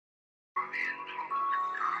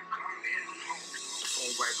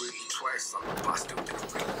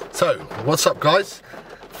So, what's up guys?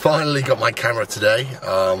 Finally got my camera today.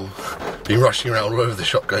 Been rushing around all over the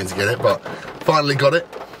shop going to get it, but finally got it.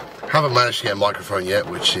 Haven't managed to get a microphone yet,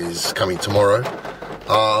 which is coming tomorrow.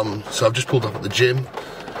 So I've just pulled up at the gym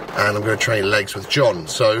and I'm going to train legs with John.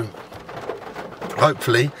 So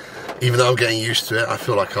hopefully, even though I'm getting used to it, I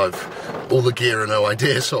feel like I've all the gear and no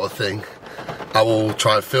idea sort of thing. I will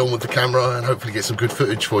try and film with the camera and hopefully get some good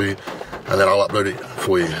footage for you, and then I'll upload it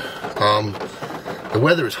for you. The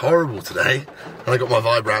weather is horrible today, and I got my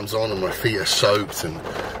Vibrams on and my feet are soaked and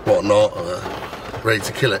whatnot, ready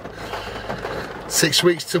to kill it. 6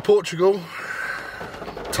 weeks to Portugal,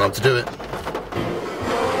 time to do it.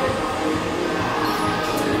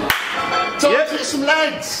 Time to hit some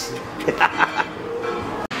legs!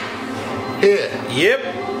 Here. Yep.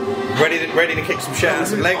 Ready to kick some shit out of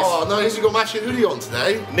some legs. Oh no, he's got Matching hoodie on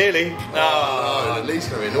today. Nearly. Oh, at least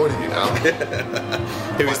going to be annoyed at you now.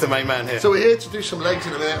 Who is the main man here? So we're here to do some legs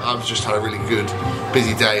in a minute. I've just had a really good,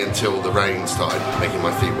 busy day until the rain started making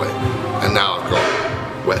my feet wet. And now I've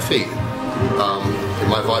got wet feet in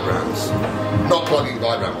my Vibrams. Not plugging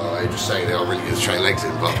Vibram by the way, just saying they are really good to train legs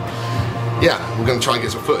in. But yeah, we're going to try and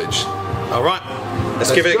get some footage. All right,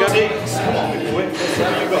 let's give it a go. 6, come on, big boy.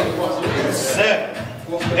 7.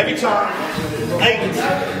 Every time. 8,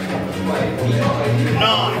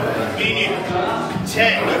 9, medium.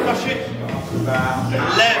 10, don't rush it.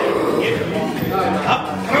 11, yep. Up.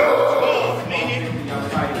 12, medium.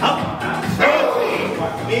 Up.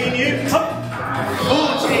 13, medium. Up.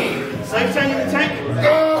 14. Same time in the tank.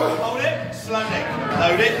 Hold it. Slow neck.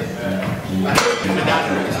 Load it. Let's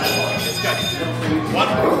go. 1.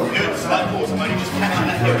 Good. Slight pause. I'm only just catching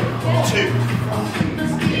that hill.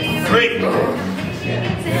 2. 3.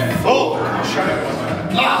 4.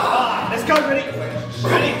 5. Let's go. Ready?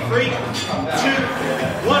 Ready? 3, 2,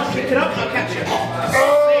 1. Kick it up. I'll catch it. 6.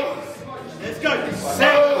 Let's go.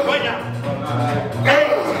 7. Right down. 8.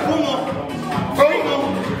 4 more. 3 more.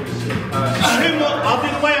 2 more. I'll do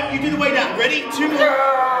the way up. You do the way down. Ready? 2 more.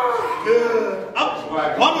 Good. Up.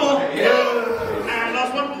 1 more. Good. And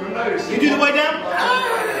last one. You do the way down.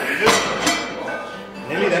 Good.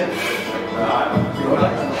 Nearly there.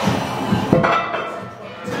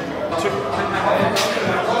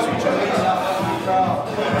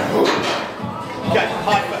 Go,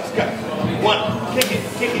 high first, go. 1, kick it,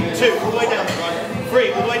 2, all the way down, right?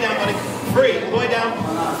 3, all the way down, buddy. 3, all the way down.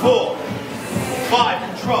 4, 5,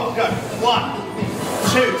 control, go. 1,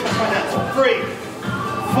 2, touch my hands. 3,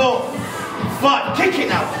 4, 5, kick it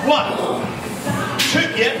now. 1, 2,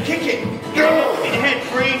 yeah, kick it. In your head,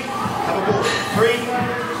 3, have a ball. 3,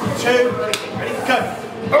 2, kick it. Ready? Go.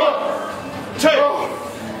 1, 2,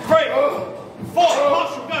 3, 4,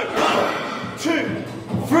 partial, go. 1, 2,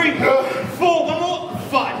 3, 4, 1 more,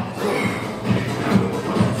 5.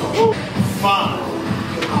 5,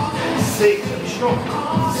 6, be strong.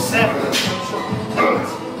 7, 8,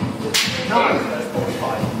 9,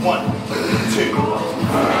 1, 2,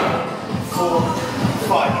 4,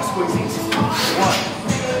 5. Now squeeze these. 1,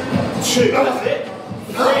 2, that's it.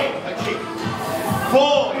 3, okay.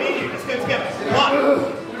 4, medium, let's go together. 1,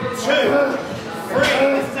 2, 3,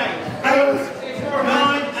 this is 8,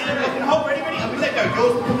 9, and hold, ready, ready. I'm gonna let go.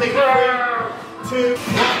 Yours will complete. 3, 2, 1.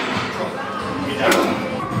 You're down.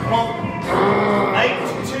 1, 8,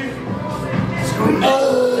 2, squeeze. 9.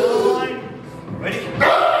 Ready?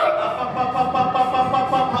 Up.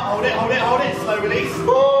 Hold it. Slow release. Get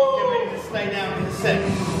ready to stay down in the set.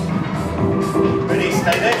 Ready?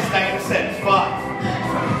 Stay there. Stay in the set. 5,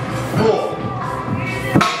 4,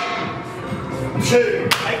 2,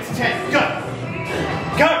 8 to 10. Go.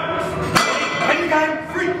 Go. Ready? Go.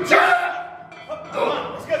 3, 2. 1.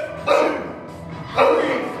 Let's go. 2, 3,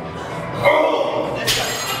 4. Let's go.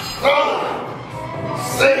 5,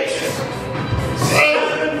 6,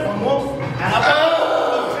 7. 1 more. And up.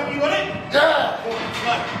 Tell me you got it? Yeah.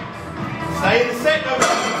 Stay in the set. Go.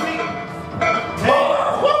 10,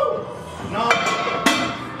 9,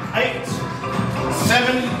 8,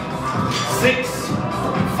 7, 6,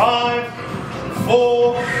 5,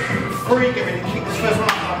 4, 3. Get ready to kick this first one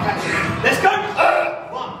up. I'll catch it. Let's go.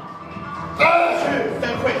 1, 2.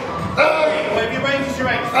 Don't quit. 3. Whatever your range is your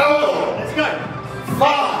range. 4. Let's go.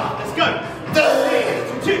 5. Let's go. 3,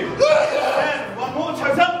 2, 7. 1 more.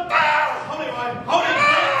 Toes up. Hold it, Ryan. Hold it.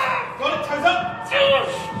 Got it. Toes up.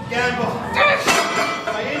 Gamble.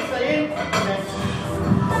 Stay in. 10,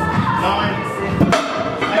 9,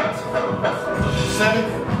 8, 7,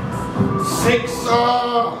 6,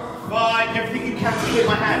 5. Everything you can to hit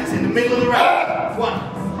my hand. It's in the middle of the round. 1,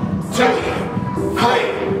 2, 3,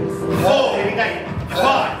 4. Here we go.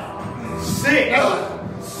 5, 6,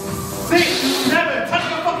 7. Touch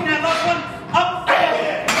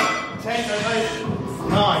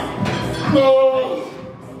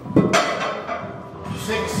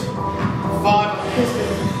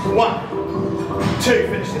 2,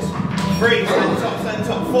 finish this. 3, stay the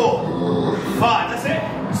top, 4, 5, that's it.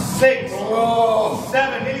 6,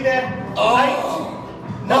 7, nearly there. 8,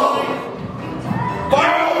 9, 5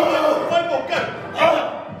 more, go. 1,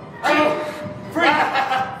 2, 3,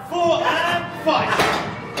 4, and 5.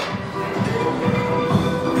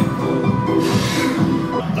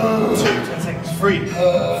 2, 10 seconds. 3, 4,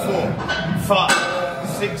 5,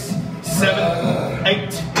 6, 7,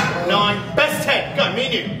 8, 9. Best 10. Go, me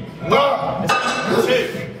and you. 1, 2,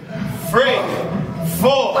 3,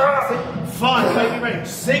 4, 5. Baby ready.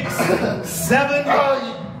 6, 7,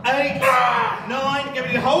 8, 9. Give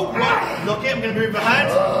me the hold. 1. Lock it. I'm going to move my hand.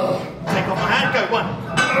 Take off my hand. Go. 1,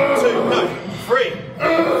 2, go. 3, 4,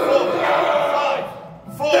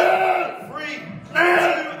 5, 4, 3, 2,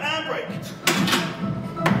 and break.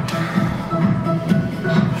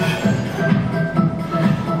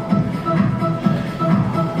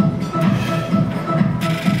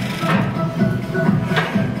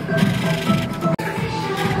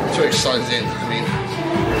 Exercises in. I mean,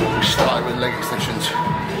 we started with leg extensions,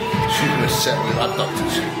 shooting a set with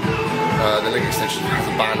abductors. The leg extension has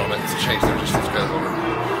a band on it to change the resistance going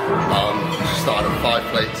on. Started at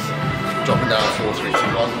 5 plates, dropping down 4, 3, 2,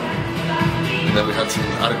 1. And then we had some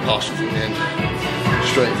added partials in the end,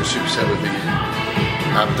 straight into a superset with the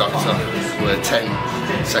abductor, where 10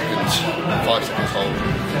 seconds, 5 seconds hold,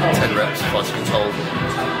 10 reps, 5 seconds hold,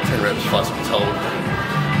 10 reps, 5 seconds hold.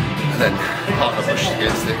 And then partner pushes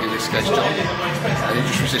against it, in this case John, and you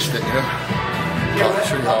just resist it, you know. Oh,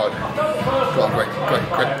 it's really hard. Got a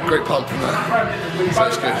great pump from that, so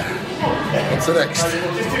it's good. On to the next.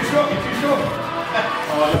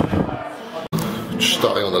 Just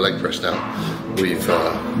starting on the leg press now. We've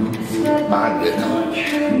banned it,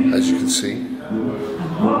 as you can see,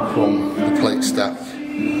 from the plate stack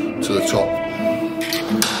to the top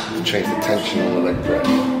to change the tension on the leg press.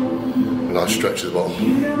 Nice stretch at the bottom.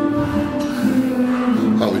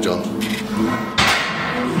 Aren't we, John?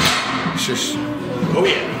 It's just, oh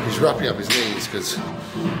yeah. He's wrapping up his knees because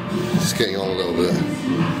he's getting on a little bit.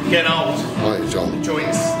 Getting old. Aren't you, John? The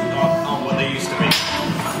joints aren't what they used to be.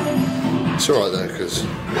 It's alright though, because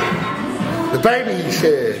the baby's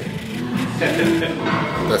here.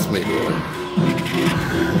 That's me, boy.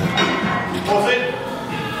 Pause it.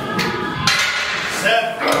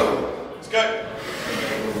 7. Let's go.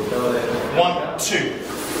 1, 2,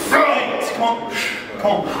 8. Come on.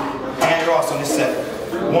 Come on. Hand your ass on this set.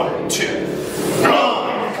 1, 2,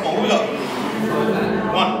 9. Come on, what we got?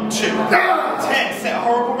 1, 2, 10. Set a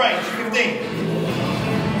horrible range. 15.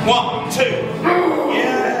 1, 2.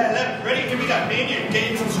 Yeah, 11. Ready? Here we go. Me and you. Get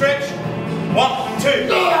into the stretch. 1, 2.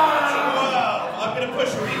 12. I'm going to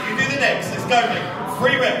push you. You do the next. Let's go, mate.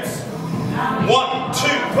 3 reps. 1, 2.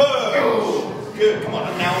 Push. Good. Come on.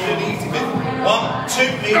 Now we'll do the easy bit. 1, 2.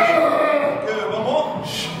 Me and you. Good. One more.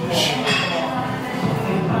 Come on.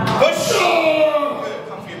 Push. Good.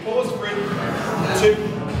 Come for your pause. 3, 2.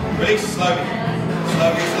 Release slowly.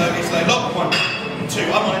 Slowly. Lock. 1, 2.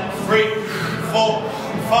 I'm on it. 3, 4,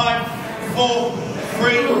 5, 4,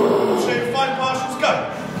 3, 2. 5 partials. Go.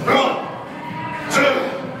 1, 2,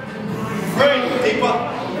 3. Deep up.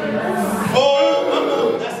 4. One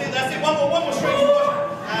more. That's it. One more. Straight to the push.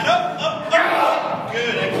 And up.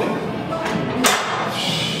 Good. Excellent.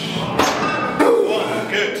 1.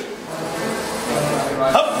 Good.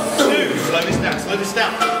 Up. 2. Slow this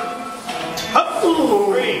down. Up. 3.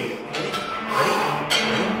 Ready?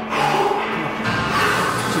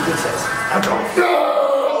 2 good sets. Now go.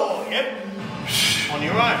 4. Yep. On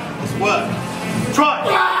your own. Let's work. Try.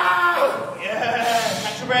 Yeah.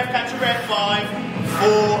 Catch your breath. 5, 4,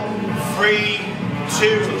 3, 2.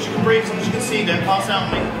 As long as you can breathe, as long as you can see, don't pass out on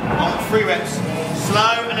me. On 3 reps.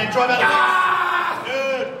 Slow, and then drive out the legs.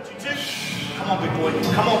 Good. 2. Come on, big boy.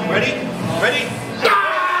 Come on. Ready?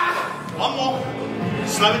 1 more.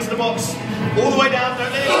 Slow into the box. All the way down.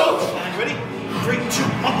 Don't let it go. And ready? 3, 2,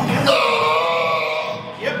 1.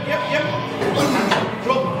 Yep.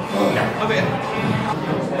 Drop. Over here.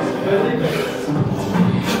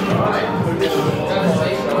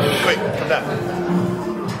 Quick, come down.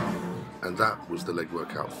 And that was the leg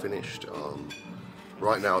workout finished.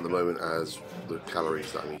 Right now at the moment, as the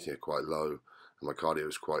calories that I'm eating are quite low and my cardio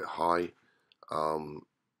is quite high,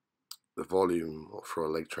 the volume for a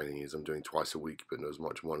leg training is I'm doing twice a week, but not as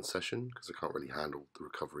much in one session because I can't really handle the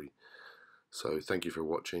recovery. So thank you for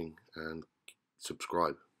watching and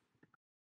subscribe.